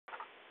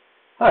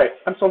Hi,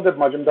 I'm Somdeb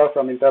Majumdar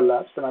from Intel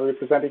Labs, and I'll be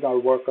presenting our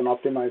work on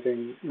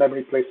optimizing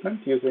memory placement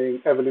using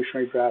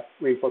evolutionary graph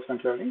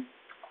reinforcement learning.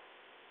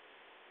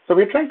 So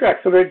we're trying to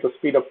accelerate the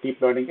speed of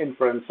deep learning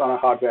inference on a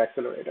hardware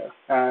accelerator.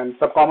 And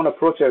some common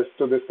approaches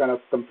to this kind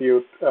of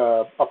compute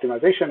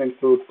optimization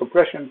include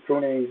compression,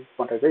 pruning,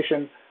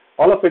 quantization,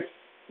 all of which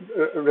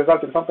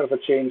result in some kind of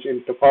a change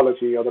in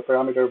topology or the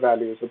parameter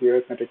values of the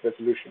arithmetic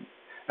resolution.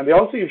 And they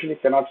also usually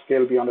cannot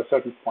scale beyond a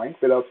certain point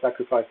without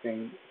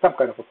sacrificing some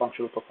kind of a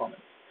functional performance.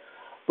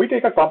 We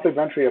take a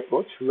complementary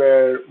approach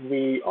where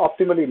we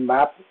optimally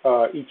map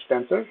each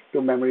tensor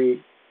to the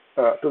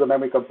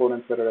memory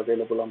components that are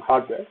available on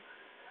hardware.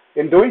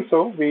 In doing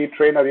so, we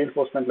train a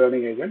reinforcement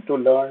learning agent to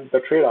learn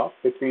the trade-off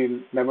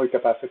between memory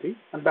capacity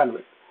and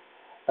bandwidth.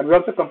 And we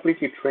also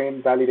completely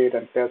train, validate,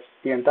 and test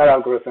the entire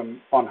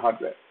algorithm on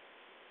hardware.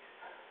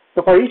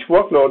 So for each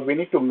workload, we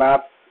need to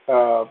map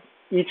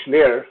each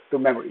layer to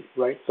memory,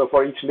 right? So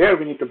for each layer,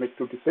 we need to make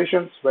two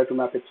decisions, where to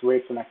map its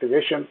weights and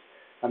activations.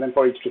 And then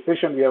for each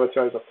decision, we have a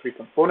choice of 3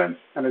 components.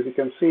 And as you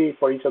can see,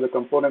 for each of the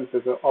components,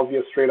 there's an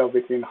obvious trade-off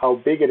between how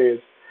big it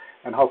is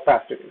and how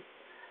fast it is.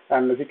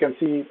 And as you can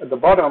see at the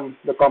bottom,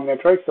 the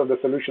combinatorics of the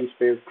solution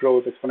space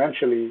grows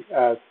exponentially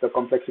as the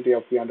complexity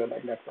of the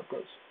underlying network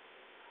grows.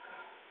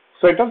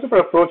 So in terms of our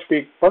approach,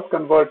 we first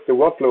convert the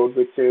workload,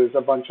 which is a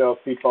bunch of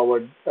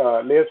feed-forward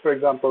layers, for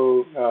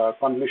example,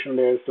 convolution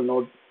layers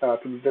to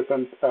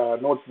different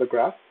nodes of the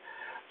graph.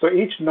 So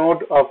each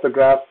node of the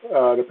graph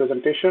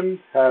representation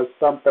has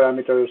some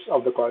parameters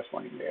of the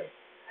corresponding layer.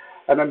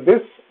 And then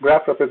this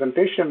graph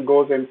representation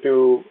goes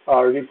into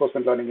our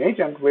reinforcement learning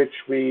agent, which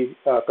we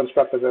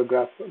construct as a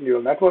graph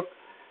neural network.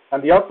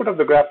 And the output of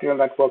the graph neural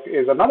network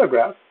is another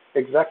graph,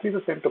 exactly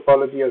the same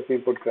topology as the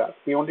input graph.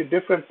 The only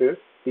difference is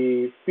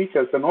the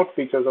features, the node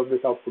features of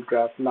this output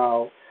graph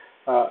now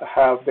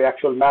have the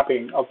actual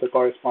mapping of the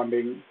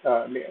corresponding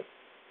layers.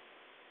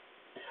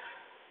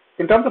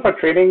 In terms of our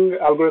training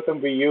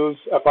algorithm, we use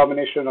a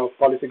combination of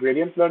policy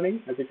gradient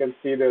learning. As you can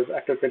see, there's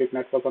active predict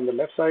network on the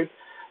left side.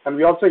 And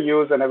we also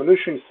use an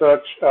evolutionary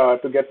search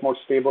to get more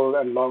stable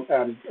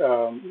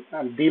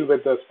and deal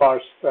with the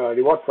sparse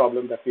reward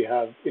problem that we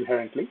have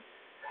inherently.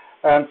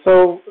 And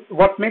so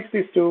what makes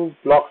these two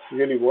blocks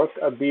really work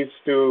are these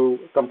two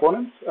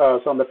components.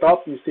 So on the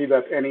top, you see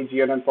that any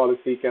GNN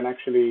policy can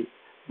actually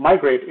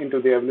migrate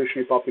into the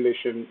evolutionary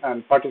population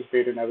and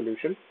participate in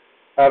evolution.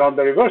 And on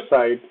the reverse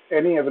side,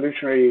 any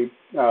evolutionary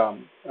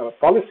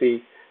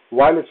policy,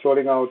 while it's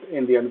rolling out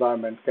in the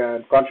environment,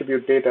 can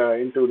contribute data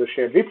into the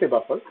shared replay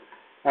buffer.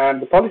 And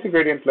the policy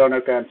gradient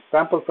learner can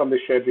sample from the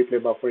shared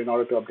replay buffer in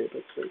order to update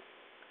its state.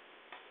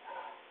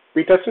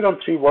 We tested on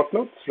 3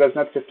 workloads,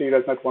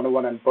 ResNet-50,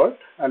 ResNet-101, and BERT.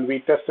 And we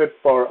tested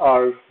for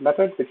our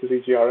method, which is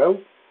EGRL,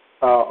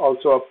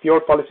 also a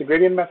pure policy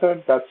gradient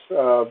method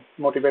that's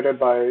motivated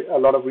by a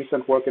lot of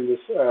recent work in this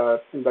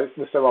sort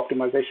of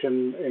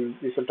optimization in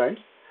recent times,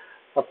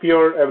 a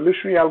pure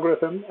evolutionary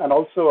algorithm, and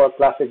also a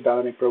classic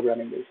dynamic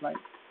programming baseline.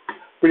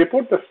 We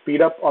report the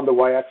speed up on the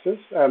y-axis,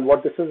 and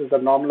what this is the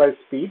normalized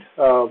speed,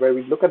 where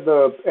we look at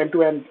the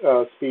end-to-end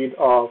speed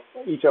of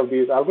each of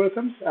these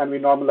algorithms, and we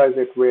normalize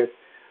it with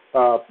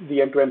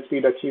the end-to-end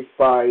speed achieved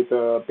by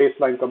the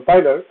baseline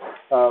compiler,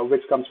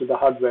 which comes with the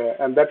hardware,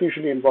 and that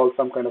usually involves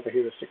some kind of a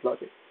heuristic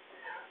logic.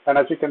 And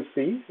as you can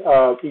see,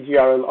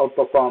 EGRL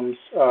outperforms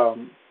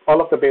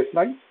all of the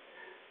baselines.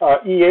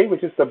 EA,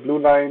 which is the blue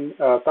line,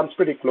 comes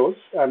pretty close,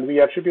 and we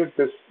attribute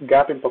this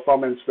gap in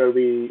performance where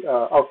we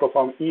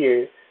outperform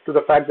EA to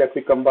the fact that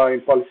we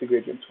combine policy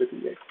gradients with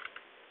EA.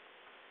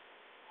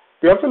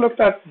 We also looked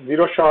at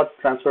zero-shot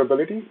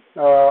transferability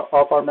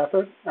of our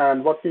method,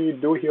 and what we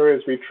do here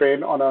is we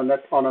train on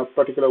a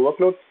particular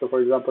workload. So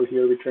for example,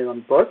 here we train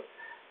on BERT,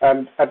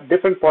 and at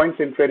different points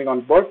in training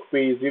on BERT,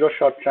 we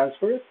zero-shot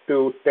transfer it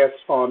to test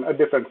on a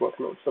different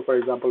workload. So for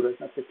example,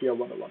 ResNet-50 or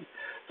 101.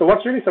 So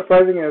what's really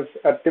surprising is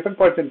at different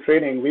points in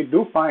training, we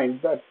do find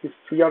that these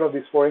 3 out of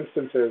these 4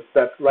 instances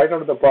that right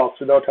out of the box,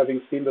 without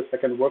having seen the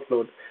second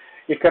workload,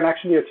 it can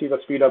actually achieve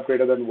a speed up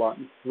greater than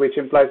 1, which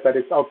implies that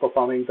it's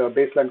outperforming the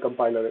baseline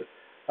compiler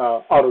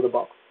out of the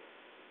box.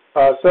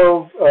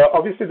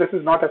 Obviously, this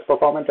is not as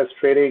performant as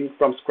training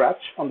from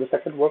scratch on the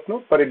second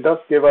workload, but it does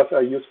give us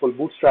a useful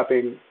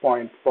bootstrapping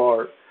point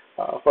for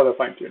further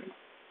fine-tuning.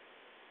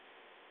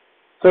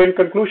 So in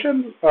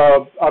conclusion,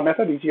 our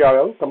method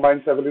EGRL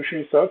combines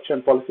evolutionary search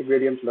and policy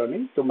gradient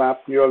learning to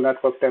map neural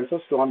network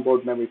tensors to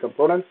onboard memory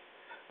components.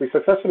 We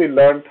successfully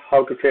learned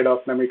how to trade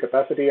off memory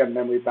capacity and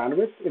memory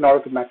bandwidth in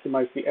order to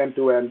maximize the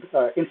end-to-end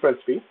inference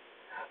speed.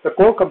 The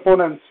core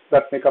components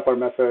that make up our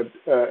method,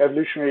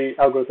 evolutionary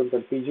algorithms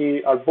and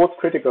PG, are both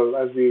critical,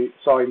 as we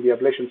saw in the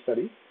ablation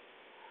study.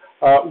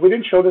 We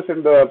didn't show this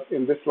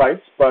in this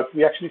slides, but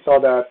we actually saw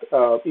that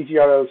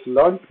EGRL's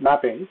learned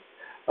mappings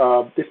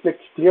display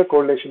clear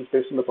correlations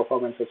based on the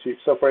performance achieved.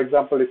 So for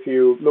example, if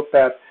you looked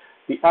at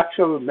the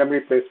actual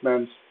memory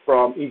placements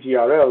from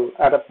EGRL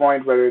at a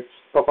point where its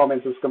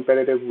performance is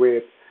competitive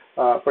with,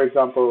 for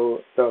example,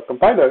 the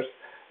compilers,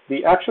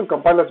 the actual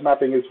compiler's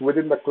mapping is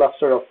within the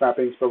cluster of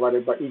mappings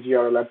provided by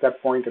EGRL at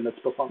that point in its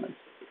performance.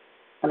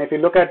 And if you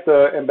look at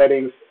the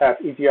embeddings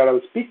at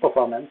EGRL's peak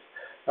performance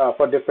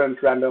for different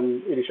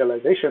random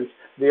initializations,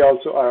 they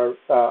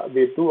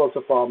do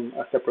also form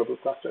separable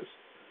clusters.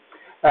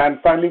 And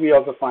finally, we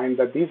also find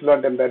that these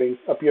learned embeddings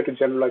appear to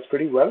generalize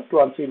pretty well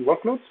to unseen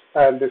workloads,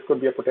 and this could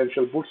be a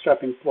potential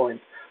bootstrapping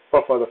point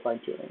for further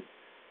fine-tuning.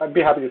 I'd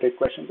be happy to take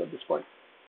questions at this point.